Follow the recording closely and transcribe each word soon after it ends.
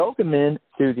Welcome in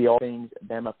to the All Things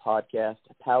Bama podcast,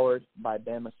 powered by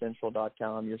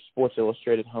BamaCentral.com, your Sports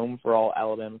Illustrated home for all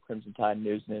Alabama Crimson Tide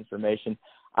news and information.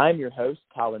 I'm your host,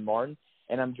 Colin Martin,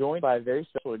 and I'm joined by a very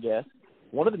special guest,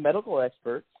 one of the medical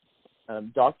experts,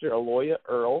 Dr. Aloiya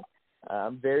Earl.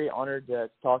 I'm very honored to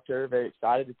talk to her, very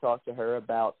excited to talk to her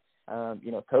about,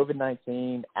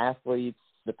 COVID-19, athletes,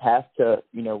 the path to,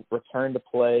 return to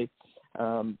play.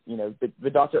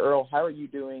 But Dr. Earl, how are you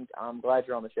doing? I'm glad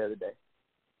you're on the show today.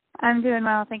 I'm doing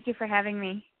well. Thank you for having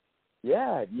me.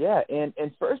 Yeah. And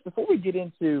first, before we get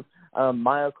into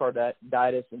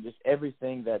myocarditis and just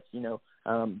everything that's,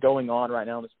 going on right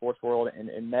now in the sports world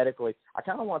and medically, I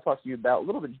kind of want to talk to you about a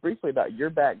little bit briefly about your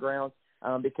background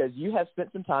because you have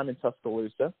spent some time in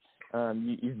Tuscaloosa.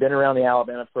 You've been around the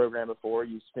Alabama program before.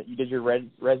 You did your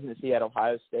residency at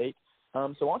Ohio State.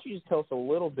 So why don't you just tell us a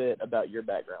little bit about your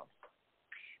background?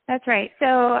 That's right.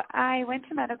 So I went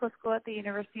to medical school at the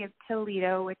University of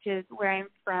Toledo, which is where I'm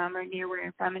from, or near where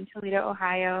I'm from, in Toledo,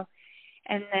 Ohio,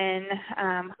 and then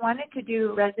wanted to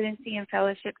do residency and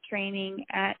fellowship training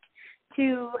at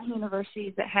two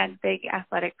universities that had big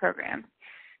athletic programs.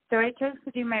 So I chose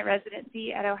to do my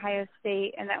residency at Ohio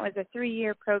State, and that was a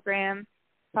 3-year program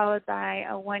followed by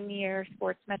a 1-year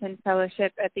sports medicine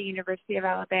fellowship at the University of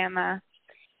Alabama.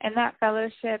 And that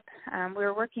fellowship, we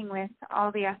were working with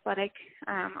all the athletics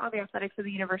of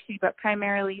the university, but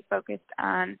primarily focused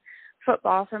on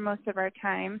football for most of our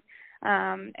time,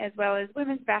 as well as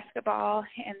women's basketball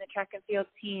and the track and field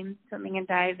team, swimming and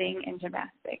diving, and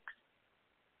gymnastics.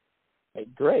 Okay,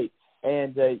 great.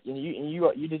 And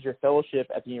you did your fellowship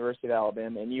at the University of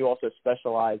Alabama, and you also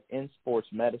specialized in sports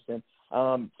medicine.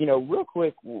 Real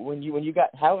quick, when you got,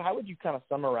 how would you kind of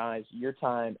summarize your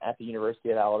time at the University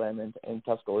of Alabama in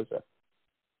Tuscaloosa?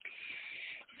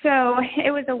 So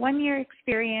it was a 1-year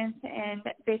experience, and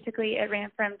basically it ran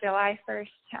from July 1st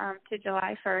to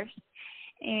July 1st.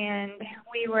 And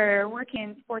we were working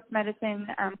in sports medicine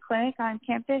clinic on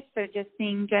campus, so just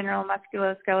seeing general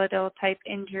musculoskeletal type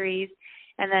injuries.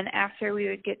 And then after we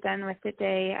would get done with the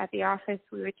day at the office,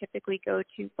 we would typically go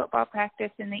to football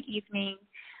practice in the evening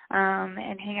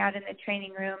and hang out in the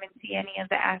training room and see any of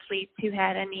the athletes who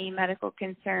had any medical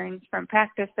concerns from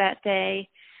practice that day.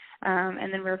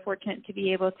 And then we were fortunate to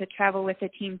be able to travel with the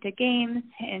team to games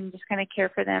and just kind of care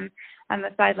for them on the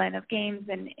sideline of games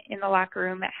and in the locker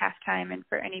room at halftime and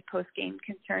for any post-game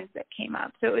concerns that came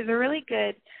up. So it was a really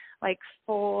good,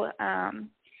 full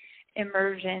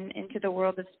immersion into the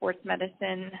world of sports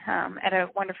medicine at a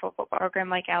wonderful football program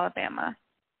like Alabama.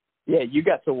 Yeah, you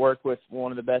got to work with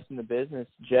one of the best in the business,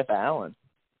 Jeff Allen.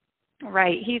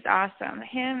 Right. He's awesome.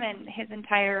 Him and his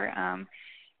entire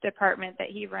department that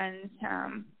he runs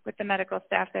with the medical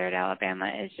staff there at Alabama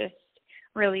is just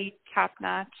really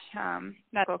top-notch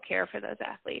medical care for those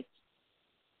athletes.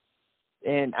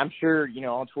 And I'm sure,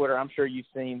 on Twitter, I'm sure you've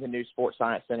seen the new Sports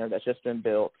Science Center that's just been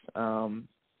built.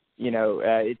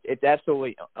 It's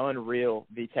absolutely unreal,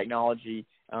 the technology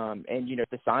and,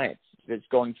 the science that's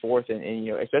going forth, and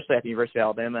especially at the University of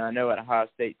Alabama. I know at Ohio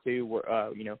State, too,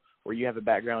 where you have a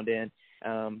background in.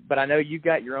 But I know you've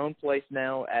got your own place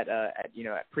now at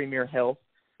Premier Health,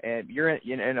 and you're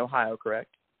in Ohio,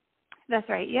 correct? That's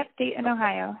right. Yep, Dayton,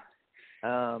 Ohio.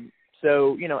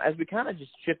 So, as we kind of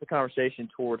just shift the conversation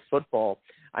toward football,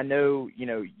 I know,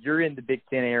 you're in the Big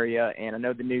Ten area, and I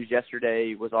know the news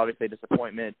yesterday was obviously a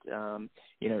disappointment,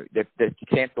 the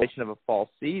cancellation of a fall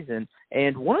season.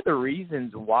 And one of the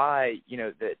reasons why,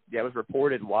 that was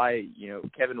reported why,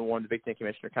 Kevin Warren, the Big Ten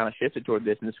commissioner, kind of shifted toward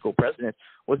this and the school president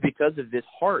was because of this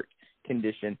heart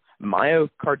condition,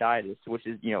 myocarditis, which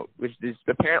is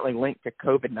apparently linked to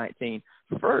COVID-19.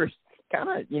 First, kind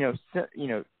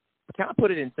of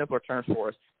put it in simpler terms for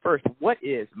us. First, what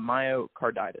is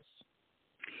myocarditis?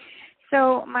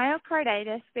 So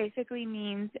myocarditis basically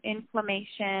means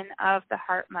inflammation of the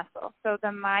heart muscle. So the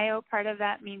myo part of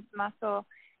that means muscle,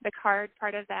 the card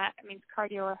part of that means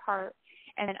cardio or heart,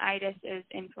 and then itis is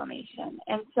inflammation.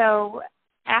 And so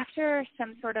after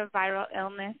some sort of viral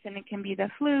illness, and it can be the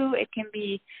flu, it can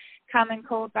be common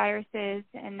cold viruses,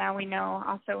 and now we know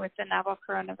also with the novel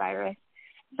coronavirus,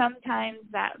 sometimes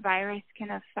that virus can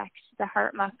affect the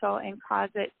heart muscle and cause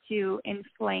it to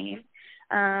inflame.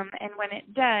 And when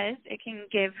it does, it can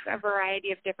give a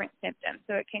variety of different symptoms.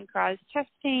 So it can cause chest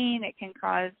pain, it can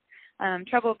cause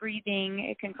trouble breathing,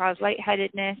 it can cause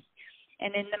lightheadedness,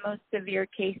 and in the most severe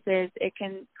cases, it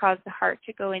can cause the heart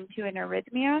to go into an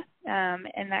arrhythmia,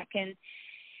 and that can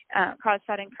cause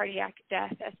sudden cardiac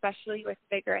death, especially with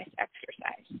vigorous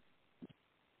exercise.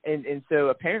 And so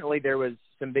apparently there was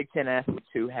some Big Ten athletes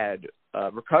who had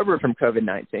recovered from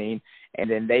COVID-19, and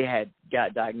then they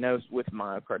got diagnosed with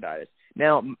myocarditis.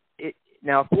 Now,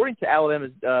 Now, according to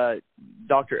Alabama's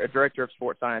director of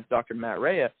sports science, Dr. Matt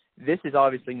Rhea, this is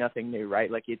obviously nothing new,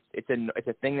 right? Like it's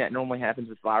a thing that normally happens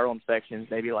with viral infections,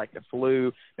 maybe like the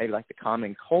flu, maybe like the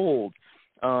common cold.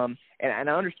 And I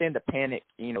understand the panic,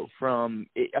 from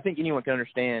it. I think anyone can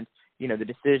understand, the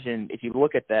decision. If you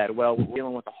look at that, well, we're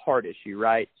dealing with a heart issue,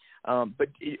 right? But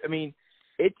I mean,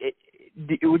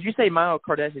 would you say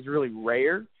myocarditis is really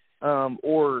rare,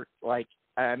 or like?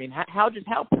 I mean,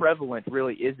 how prevalent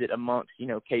really is it amongst,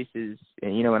 cases,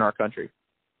 in our country?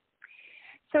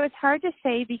 So it's hard to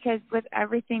say because with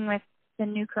everything with the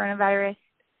new coronavirus,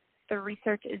 the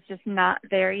research is just not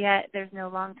there yet. There's no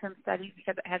long-term studies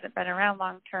because it hasn't been around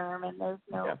long-term, and there's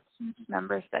no huge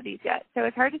number of studies yet. So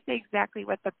it's hard to say exactly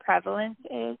what the prevalence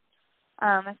is,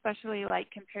 especially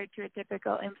like compared to a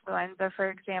typical influenza, for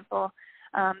example,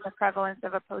 the prevalence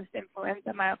of a post-influenza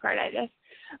myocarditis.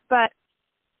 But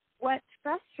what's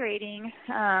frustrating,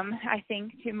 I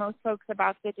think, to most folks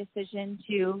about the decision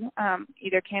to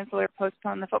either cancel or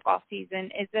postpone the football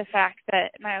season is the fact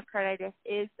that myocarditis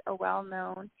is a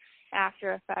well-known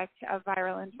after effect of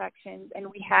viral infections, and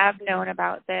we have known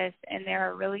about this, and there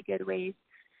are really good ways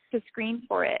to screen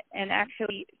for it. And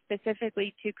actually,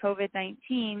 specifically to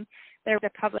COVID-19, there was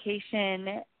a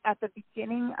publication at the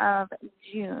beginning of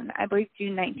June, I believe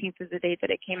June 19th is the date that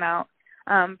it came out,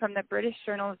 from the British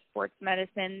Journal of Sports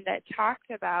Medicine that talked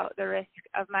about the risk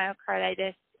of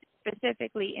myocarditis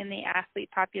specifically in the athlete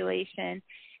population,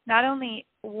 not only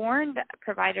warned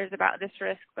providers about this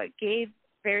risk, but gave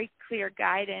very clear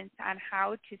guidance on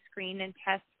how to screen and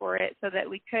test for it so that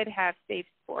we could have safe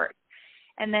sports.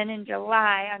 And then in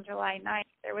July, on July 9th,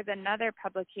 there was another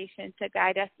publication to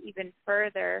guide us even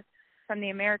further from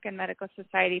the American Medical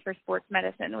Society for Sports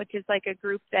Medicine, which is like a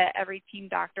group that every team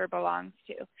doctor belongs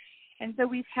to. And so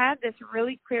we've had this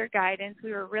really clear guidance.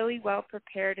 We were really well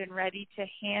prepared and ready to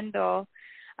handle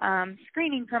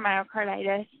screening for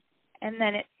myocarditis. And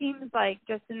then it seems like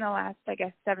just in the last,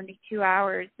 72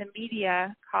 hours, the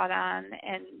media caught on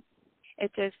and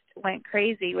it just went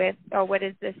crazy with, what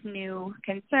is this new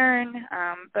concern?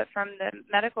 But from the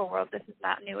medical world, this is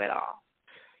not new at all.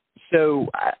 So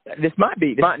this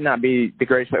might not be the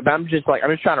greatest way, but I'm just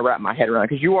trying to wrap my head around,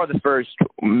 because you are the first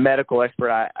medical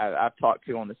expert I've talked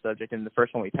to on the subject, and the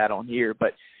first one we've had on here.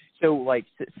 But so,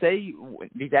 say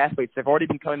these athletes have already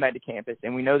been coming back to campus,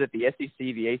 and we know that the SEC,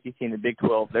 the ACC, and the Big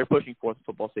 12, they're pushing for the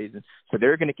football season, so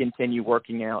they're going to continue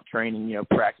working out, training.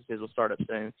 Practices will start up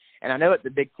soon. And I know at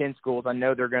the Big 10 schools, I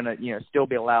know they're going to, still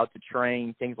be allowed to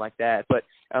train, things like that. But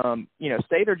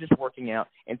say they're just working out,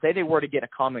 and say they were to get a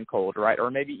common cold, right,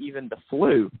 or maybe even the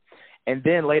flu, and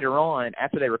then later on,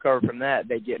 after they recover from that,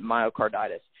 they get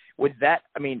myocarditis. With that,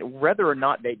 whether or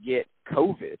not they get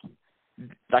COVID,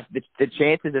 like the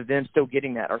chances of them still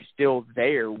getting that are still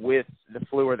there with the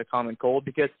flu or the common cold,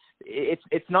 because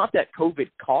it's not that COVID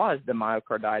caused the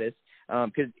myocarditis,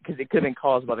 because it could have been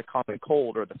caused by the common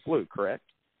cold or the flu, correct?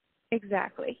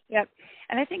 Exactly. Yep.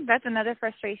 And I think that's another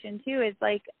frustration too, is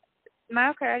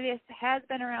myocarditis has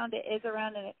been around, it is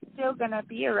around, and it's still going to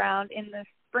be around in the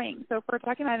spring. So if we're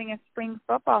talking about having a spring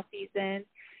football season,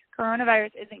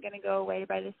 coronavirus isn't going to go away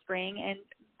by the spring, and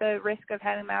the risk of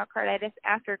having myocarditis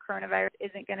after coronavirus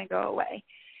isn't going to go away.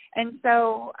 And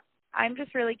so I'm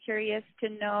just really curious to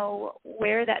know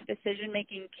where that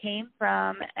decision-making came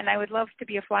from, and I would love to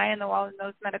be a fly on the wall in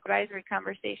those medical advisory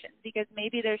conversations, because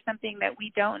maybe there's something that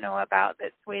we don't know about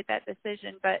that swayed that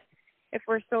decision. But if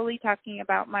we're solely talking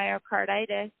about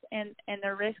myocarditis and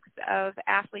the risks of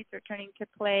athletes returning to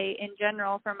play in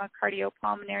general from a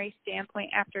cardiopulmonary standpoint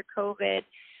after COVID,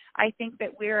 I think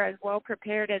that we're as well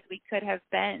prepared as we could have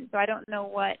been. So I don't know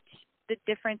what the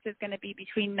difference is going to be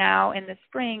between now and the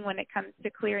spring when it comes to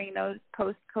clearing those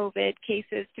post-COVID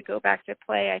cases to go back to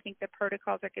play. I think the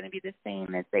protocols are going to be the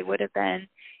same as they would have been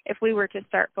if we were to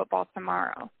start football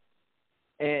tomorrow.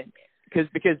 And because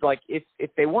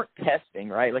if they weren't testing,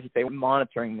 right, if they were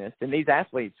monitoring this, then these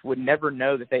athletes would never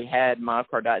know that they had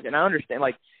myocarditis. And I understand,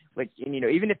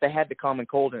 even if they had the common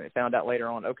cold and they found out later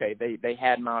on, okay, they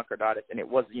had myocarditis, and it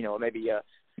was, maybe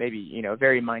a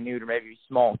very minute or maybe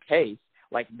small case,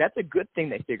 that's a good thing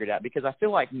they figured out, because I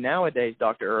feel like nowadays,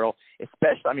 Dr. Earl,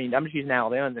 especially, I'm just using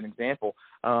Alabama as an example,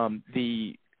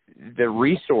 the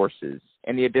resources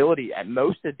and the ability at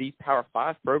most of these Power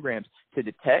 5 programs to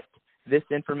detect this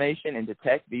information and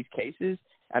detect these cases,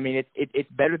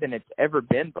 it's better than it's ever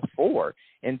been before.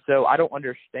 And so I don't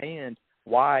understand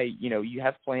why, you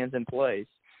have plans in place,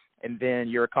 and then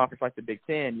you're a conference like the Big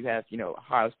Ten, you have,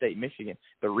 Ohio State, Michigan,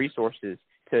 the resources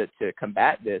to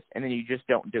combat this, and then you just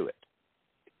don't do it.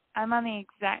 I'm on the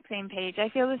exact same page. I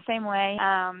feel the same way.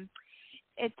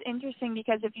 it's interesting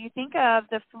because if you think of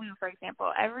the flu, for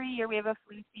example, every year we have a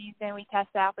flu season, we test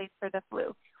athletes for the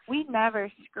flu. We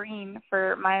never screen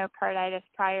for myocarditis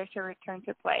prior to return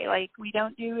to play. Like, we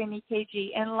don't do an EKG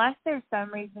unless there's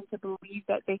some reason to believe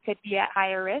that they could be at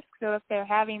higher risk. So if they're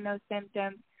having those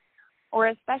symptoms, or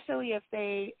especially if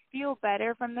they feel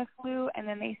better from the flu and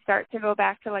then they start to go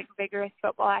back to like vigorous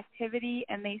football activity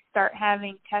and they start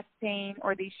having chest pain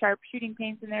or these sharp shooting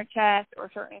pains in their chest or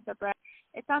shortness of breath,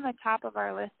 it's on the top of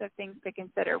our list of things to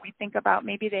consider. We think about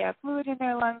maybe they have fluid in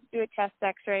their lungs, do a chest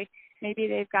x-ray, maybe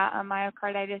they've got a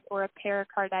myocarditis or a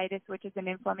pericarditis, which is an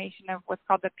inflammation of what's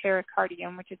called the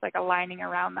pericardium, which is like a lining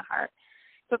around the heart.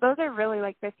 So those are really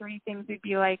like the three things we'd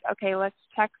be like, okay, let's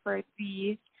check for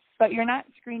these. But you're not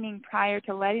screening prior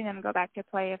to letting them go back to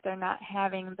play if they're not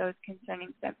having those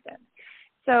concerning symptoms.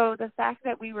 So the fact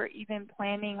that we were even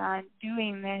planning on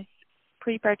doing this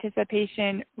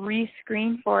pre-participation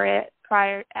re-screen for it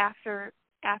after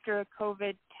a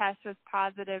COVID test was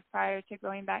positive prior to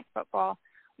going back to football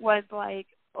was like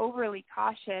overly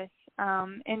cautious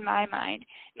in my mind.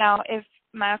 Now, if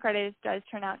myocarditis does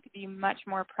turn out to be much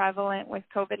more prevalent with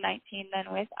COVID-19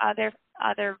 than with other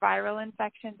viral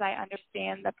infections, I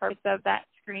understand the purpose of that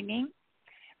screening.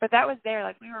 But that was there,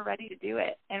 like we were ready to do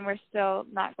it, and we're still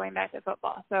not going back to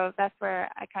football. So that's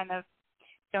where I kind of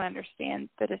don't understand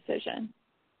the decision.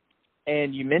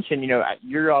 And you mentioned,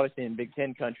 you're obviously in Big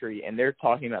Ten country, and they're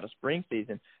talking about a spring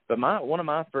season. But one of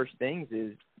my first things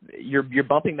is you're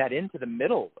bumping that into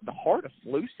the heart of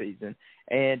flu season.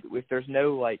 And if there's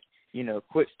no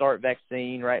quick start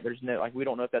vaccine, right? There's no we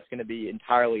don't know if that's going to be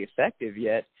entirely effective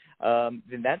yet.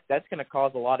 Then that's going to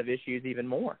cause a lot of issues even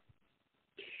more.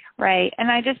 Right, and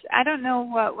I don't know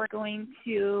what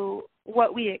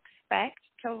we expect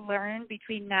to learn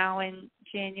between now and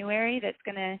January that's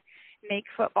going to make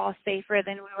football safer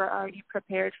than we were already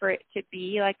prepared for it to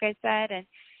be, like I said. And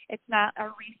it's not a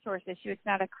resource issue. It's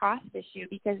not a cost issue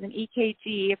because an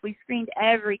EKG, if we screened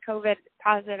every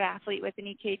COVID-positive athlete with an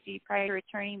EKG prior to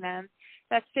returning them,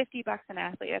 that's $50 an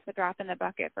athlete. That's a drop in the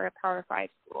bucket for a Power 5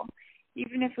 school.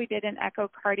 Even if we did an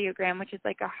echocardiogram, which is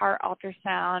like a heart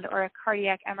ultrasound, or a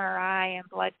cardiac MRI and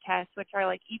blood tests, which are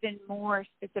like even more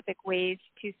specific ways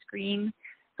to screen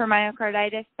for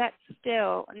myocarditis, that's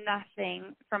still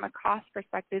nothing from a cost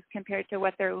perspective compared to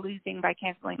what they're losing by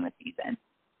canceling the season.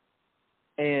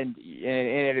 And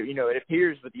it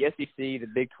appears with the SEC, the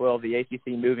Big 12, the ACC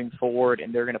moving forward,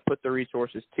 and they're going to put the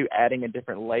resources to adding a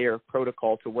different layer of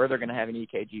protocol to where they're going to have an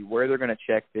EKG, where they're going to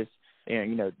check this,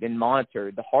 and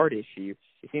monitor the heart issue.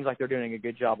 It seems like they're doing a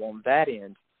good job on that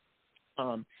end.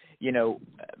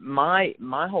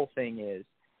 My whole thing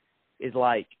is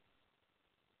like,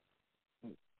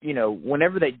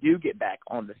 whenever they do get back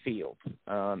on the field,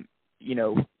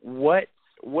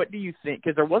 what do you think?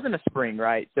 Because there wasn't a spring,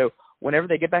 right? So whenever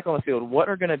they get back on the field, what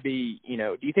are going to be,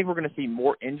 do you think we're going to see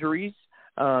more injuries,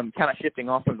 kind of shifting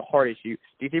off from the heart issue?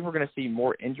 Do you think we're going to see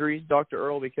more injuries, Dr.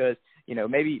 Earl? Because,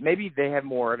 maybe they have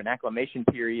more of an acclimation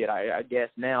period, I guess,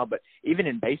 now. But even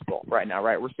in baseball right now,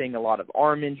 right, we're seeing a lot of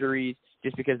arm injuries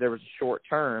just because there was a short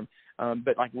term.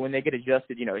 But, when they get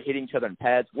adjusted, hitting each other in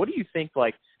pads, what do you think,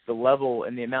 the level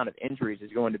and the amount of injuries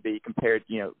is going to be compared,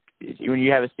 when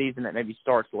you have a season that maybe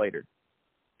starts later?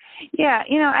 Yeah,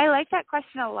 I like that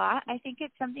question a lot. I think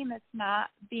it's something that's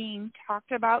not being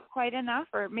talked about quite enough,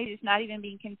 or maybe it's not even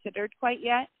being considered quite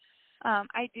yet.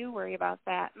 I do worry about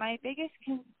that. My biggest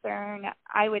concern,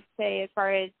 I would say, as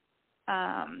far as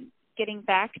getting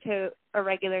back to a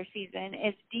regular season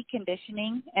is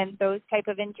deconditioning and those type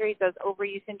of injuries, those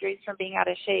overuse injuries from being out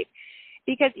of shape.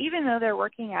 Because even though they're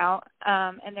working out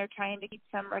and they're trying to keep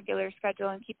some regular schedule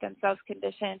and keep themselves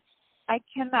conditioned, I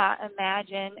cannot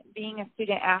imagine being a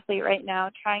student athlete right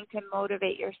now trying to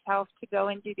motivate yourself to go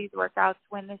and do these workouts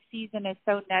when the season is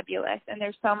so nebulous and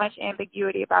there's so much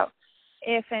ambiguity about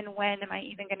if and when am I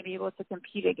even going to be able to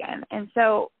compete again. And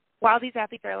so while these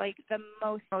athletes are the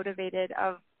most motivated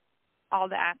of all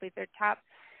the athletes, they're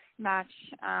top-notch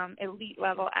elite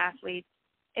level athletes,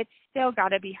 it's still got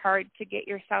to be hard to get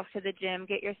yourself to the gym,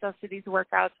 get yourself to these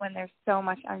workouts when there's so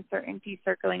much uncertainty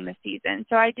circling the season.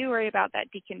 So I do worry about that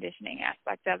deconditioning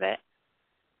aspect of it.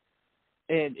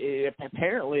 And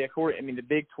apparently, the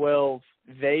Big 12,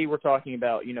 they were talking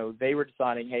about, they were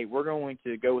deciding, hey, we're going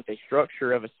to go with a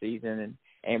structure of a season,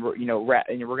 and we're,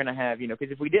 and we're going to have,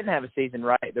 because if we didn't have a season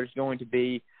right, there's going to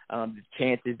be the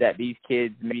chances that these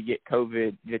kids may get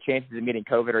COVID, the chances of getting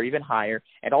COVID are even higher.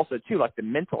 And also, too, the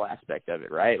mental aspect of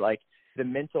it, right? The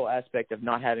mental aspect of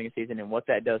not having a season and what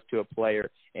that does to a player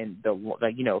and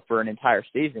for an entire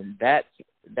season, that's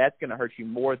that's going to hurt you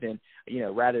more than,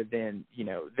 rather than,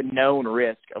 the known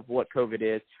risk of what COVID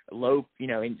is, low,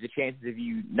 and the chances of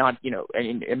you not,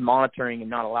 in monitoring and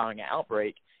not allowing an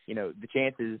outbreak, the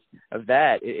chances of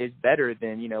that is better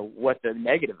than, what the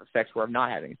negative effects were of not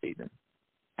having a season.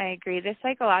 I agree. The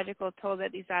psychological toll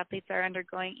that these athletes are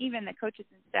undergoing, even the coaches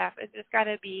and staff, is just got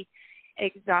to be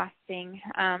exhausting.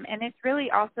 And it's really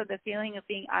also the feeling of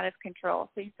being out of control.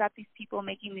 So you've got these people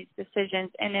making these decisions,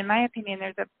 and in my opinion,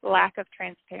 there's a lack of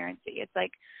transparency. It's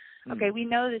like, okay, we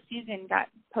know the season got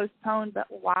postponed, but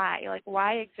why? Like,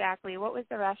 why exactly? What was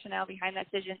the rationale behind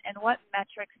that decision? And what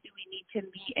metrics do we need to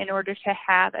meet in order to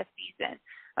have a season?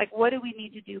 Like, what do we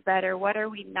need to do better? What are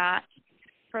we not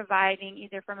providing,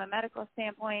 either from a medical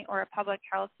standpoint or a public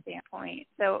health standpoint?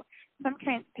 So some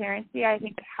transparency, I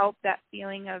think, to help that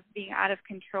feeling of being out of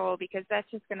control, because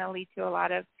that's just going to lead to a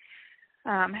lot of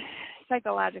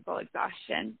psychological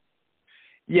exhaustion.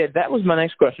 Yeah, that was my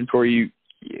next question for you.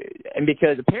 And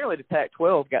because apparently the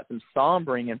Pac-12 got some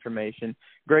sombering information,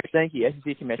 Greg Sankey,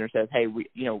 SEC commissioner, says, hey,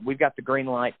 we've got the green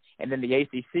light. And then the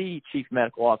ACC chief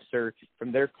medical officer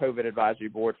from their COVID advisory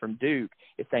board from Duke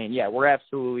is saying, yeah, we're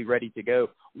absolutely ready to go.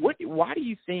 Why do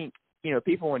you think,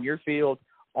 people in your field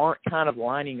aren't kind of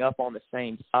lining up on the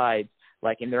same side,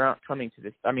 and they're not coming to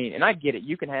this? I mean, and I get it.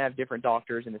 You can have different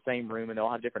doctors in the same room and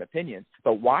they'll have different opinions.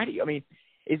 But why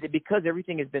is it because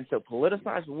everything has been so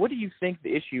politicized? What do you think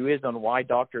the issue is on why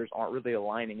doctors aren't really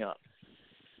lining up?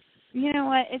 You know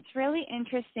what? It's really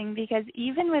interesting because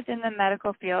even within the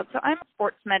medical field, so I'm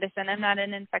sports medicine. I'm not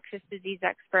an infectious disease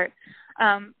expert.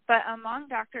 But among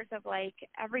doctors of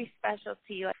every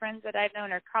specialty, like friends that I've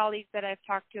known or colleagues that I've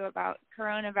talked to about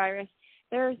coronavirus,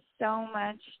 there's so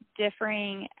much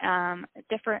different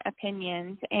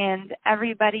opinions, and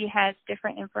everybody has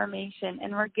different information.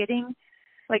 And we're getting,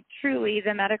 truly,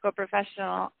 the medical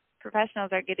professionals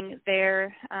are getting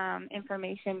their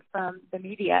information from the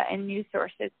media and news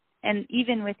sources. And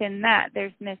even within that,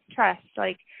 there's mistrust.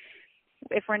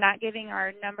 If we're not giving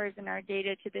our numbers and our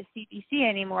data to the CDC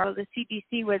anymore, the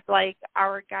CDC was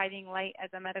our guiding light as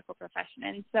a medical profession.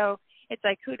 And so it's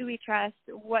who do we trust?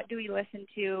 What do we listen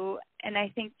to? And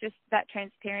I think just that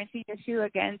transparency issue,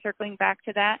 again, circling back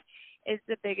to that, is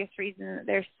the biggest reason that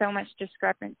there's so much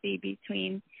discrepancy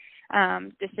between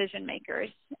decision makers.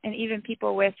 And even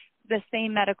people with the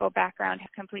same medical background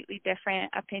have completely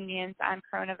different opinions on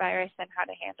coronavirus and how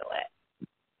to handle it.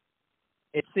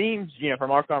 It seems,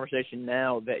 from our conversation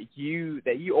now that you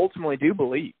ultimately do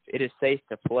believe it is safe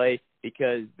to play,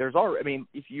 because there's already,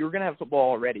 if you're going to have football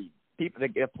already, people,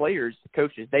 the players,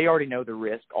 coaches, they already know the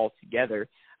risk altogether.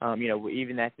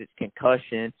 Even that it's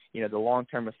concussion, the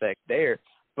long-term effect there.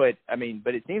 But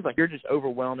it seems like you're just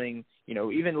overwhelming,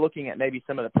 even looking at maybe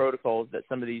some of the protocols that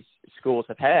some of these schools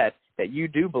have had, that you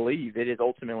do believe it is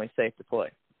ultimately safe to play.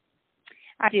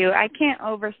 I do. I can't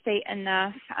overstate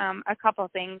enough a couple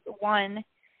things. One,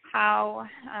 how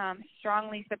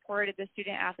strongly supported the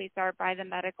student athletes are by the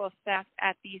medical staff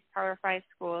at these Power 5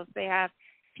 schools. They have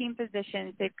team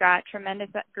physicians. They've got tremendous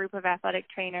group of athletic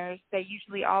trainers. They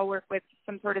usually all work with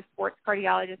some sort of sports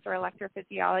cardiologist or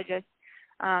electrophysiologist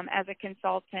as a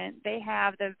consultant. They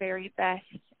have the very best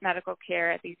medical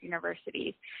care at these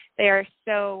universities. They are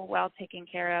so well taken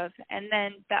care of. And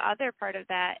then the other part of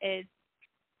that is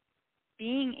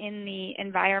being in the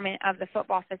environment of the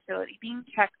football facility, being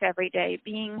checked every day,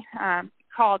 being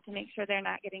called to make sure they're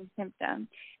not getting symptoms,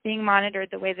 being monitored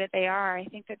the way that they are. I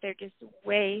think that they're just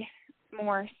way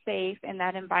more safe in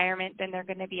that environment than they're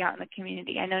going to be out in the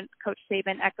community. I know Coach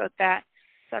Saban echoed that.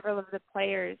 Several of the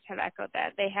players have echoed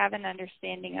that. They have an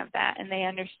understanding of that, and they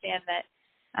understand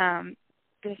that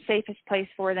the safest place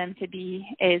for them to be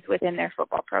is within their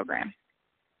football program.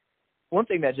 One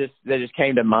thing that just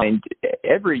came to mind,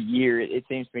 every year it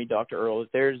seems to me, Dr. Earl, is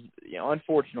there's,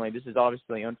 unfortunately, this is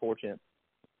obviously unfortunate.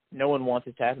 No one wants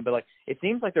it to happen, but it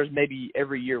seems like there's maybe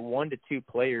every year 1 to 2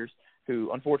 players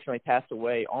who unfortunately passed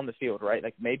away on the field, right?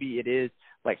 Maybe it is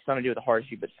something to do with a heart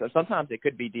issue, but sometimes it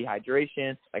could be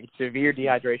dehydration, severe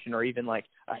dehydration, or even a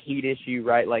heat issue,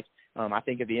 right? I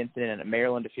think of the incident in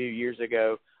Maryland a few years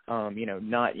ago.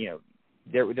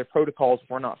 Their protocols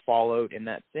were not followed in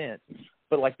that sense.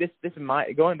 But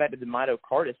going back to the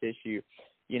myocarditis issue,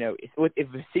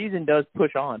 if the season does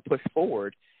push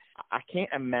forward, I can't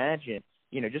imagine,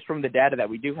 just from the data that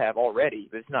we do have already,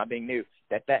 but it's not being new,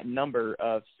 that number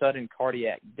of sudden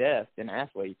cardiac deaths in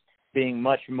athletes being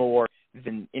much more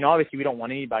than, obviously we don't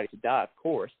want anybody to die, of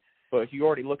course, but if you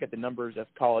already look at the numbers of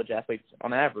college athletes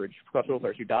on average, football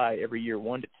players who die every year,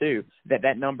 1 to 2,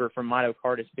 that number from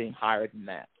myocarditis being higher than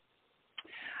that.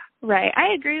 Right.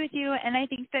 I agree with you, and I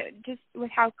think that just with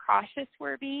how cautious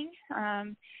we're being,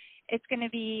 it's going to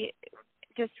be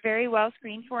just very well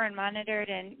screened for and monitored,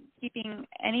 and keeping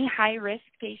any high-risk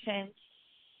patients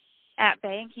at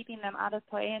bay and keeping them out of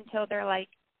play until they're like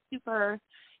super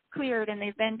cleared and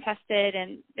they've been tested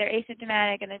and they're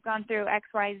asymptomatic and they've gone through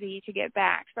XYZ to get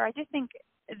back. So I just think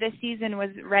this season was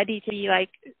ready to be like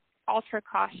ultra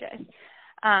cautious.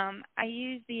 I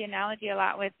use the analogy a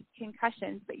lot with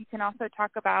concussions, but you can also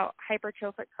talk about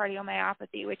hypertrophic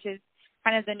cardiomyopathy, which is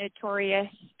kind of the notorious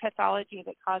pathology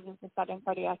that causes the sudden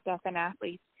cardiac death in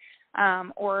athletes,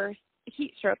 or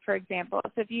heat stroke, for example.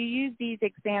 So if you use these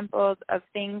examples of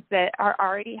things that are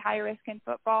already high risk in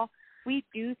football, we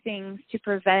do things to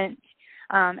prevent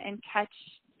and catch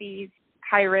these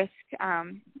high-risk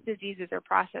diseases or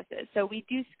processes. So we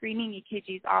do screening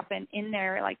EKGs often in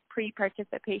their like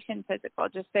pre-participation physical,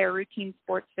 just their routine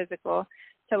sports physical,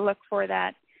 to look for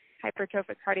that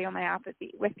hypertrophic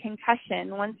cardiomyopathy. With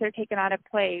concussion, once they're taken out of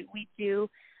play, we do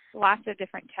lots of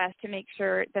different tests to make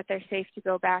sure that they're safe to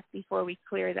go back before we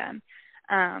clear them.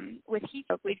 With heat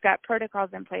stroke, we've got protocols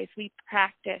in place. We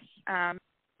practice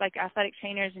like athletic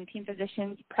trainers and team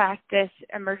physicians practice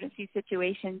emergency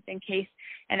situations in case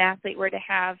an athlete were to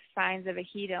have signs of a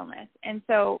heat illness. And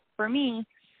so for me,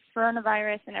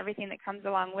 coronavirus and everything that comes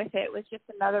along with it was just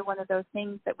another one of those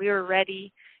things that we were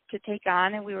ready to take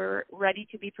on and we were ready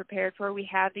to be prepared for. We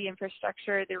have the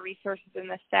infrastructure, the resources,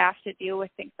 and the staff to deal with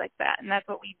things like that. And that's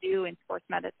what we do in sports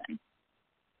medicine.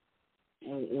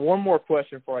 One more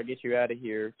question before I get you out of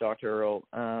here, Dr. Earl.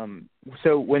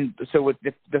 So with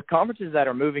the conferences that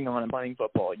are moving on and playing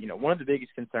football, you know, one of the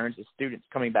biggest concerns is students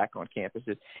coming back on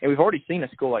campuses. And we've already seen a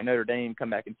school like Notre Dame come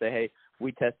back and say, hey,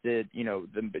 we tested, you know,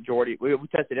 the majority, we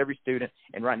tested every student,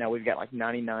 and right now we've got like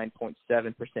 99.7%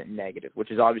 negative,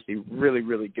 which is obviously really,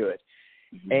 really good.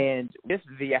 Mm-hmm. And with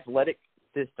the athletic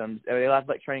systems, the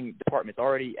athletic training departments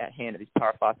already at hand at these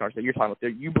Power 5 conferences that you're talking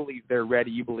about, you believe they're ready,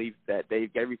 you believe that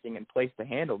they've got everything in place to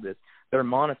handle this, they're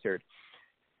monitored.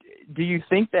 Do you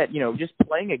think that, you know, just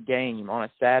playing a game on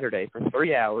a Saturday for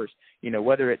 3 hours, you know,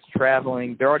 whether it's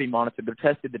traveling, they're already monitored,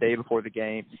 they're tested the day before the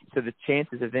game, so the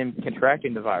chances of them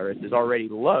contracting the virus is already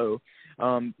low.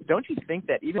 Don't you think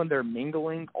that even when they're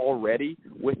mingling already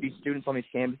with these students on these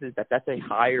campuses, that's a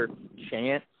higher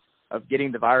chance of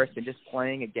getting the virus than just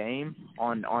playing a game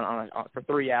on for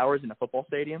 3 hours in a football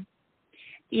stadium?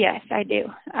 Yes, I do.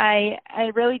 I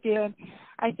really do.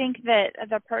 I think that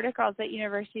the protocols that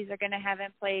universities are going to have in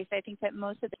place, I think that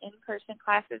most of the in-person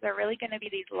classes are really going to be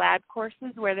these lab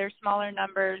courses where there's smaller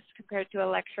numbers compared to a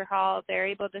lecture hall. They're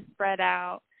able to spread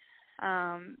out.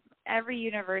 Every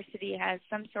university has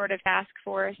some sort of task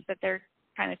force that they're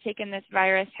kind of taking this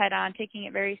virus head on, taking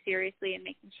it very seriously and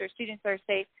making sure students are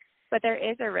safe. But there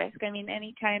is a risk. I mean,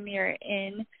 anytime you're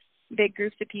in big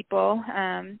groups of people,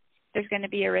 there's going to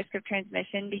be a risk of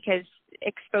transmission because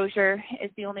exposure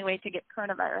is the only way to get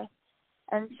coronavirus.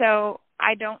 And so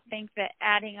I don't think that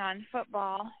adding on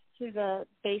football to the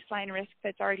baseline risk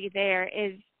that's already there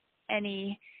is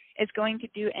going to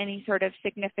do any sort of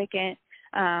significant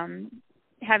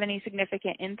have any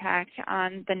significant impact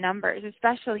on the numbers,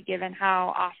 especially given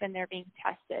how often they're being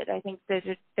tested. I think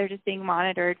they're just being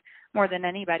monitored more than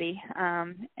anybody,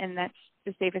 and that's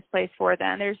the safest place for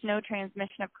them. There's no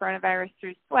transmission of coronavirus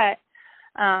through sweat.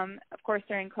 Of course,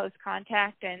 they're in close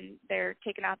contact, and they're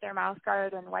taking out their mouth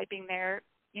guard and wiping their,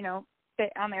 you know,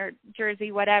 spit on their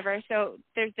jersey, whatever. So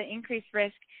there's the increased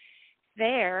risk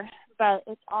there, but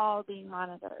it's all being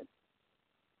monitored.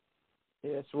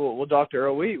 Yes, well, Dr.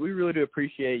 Earl, we really do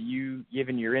appreciate you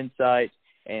giving your insight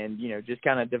and, you know, just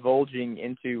kind of divulging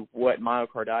into what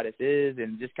myocarditis is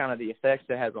and just kind of the effects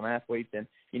it has on athletes. And,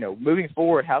 you know, moving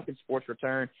forward, how can sports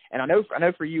return? And I know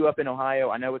for you up in Ohio,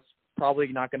 I know it's probably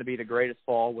not going to be the greatest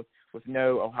fall with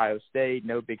no Ohio State,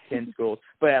 no Big Ten schools,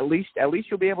 but at least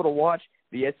you'll be able to watch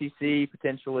the SEC,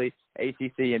 potentially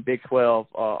ACC, and Big 12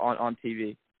 on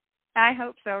TV. I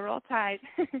hope so. Roll Tide.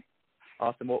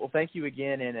 Awesome. Well, thank you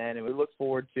again, and we look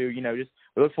forward to, you know,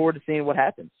 we look forward to seeing what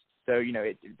happens. So, you know,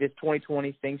 this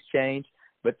 2020, things change,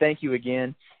 but thank you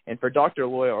again. And for Dr.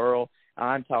 Aloiya Earl,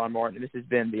 I'm Tyler Martin, and this has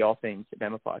been the All Things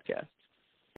Bama Podcast.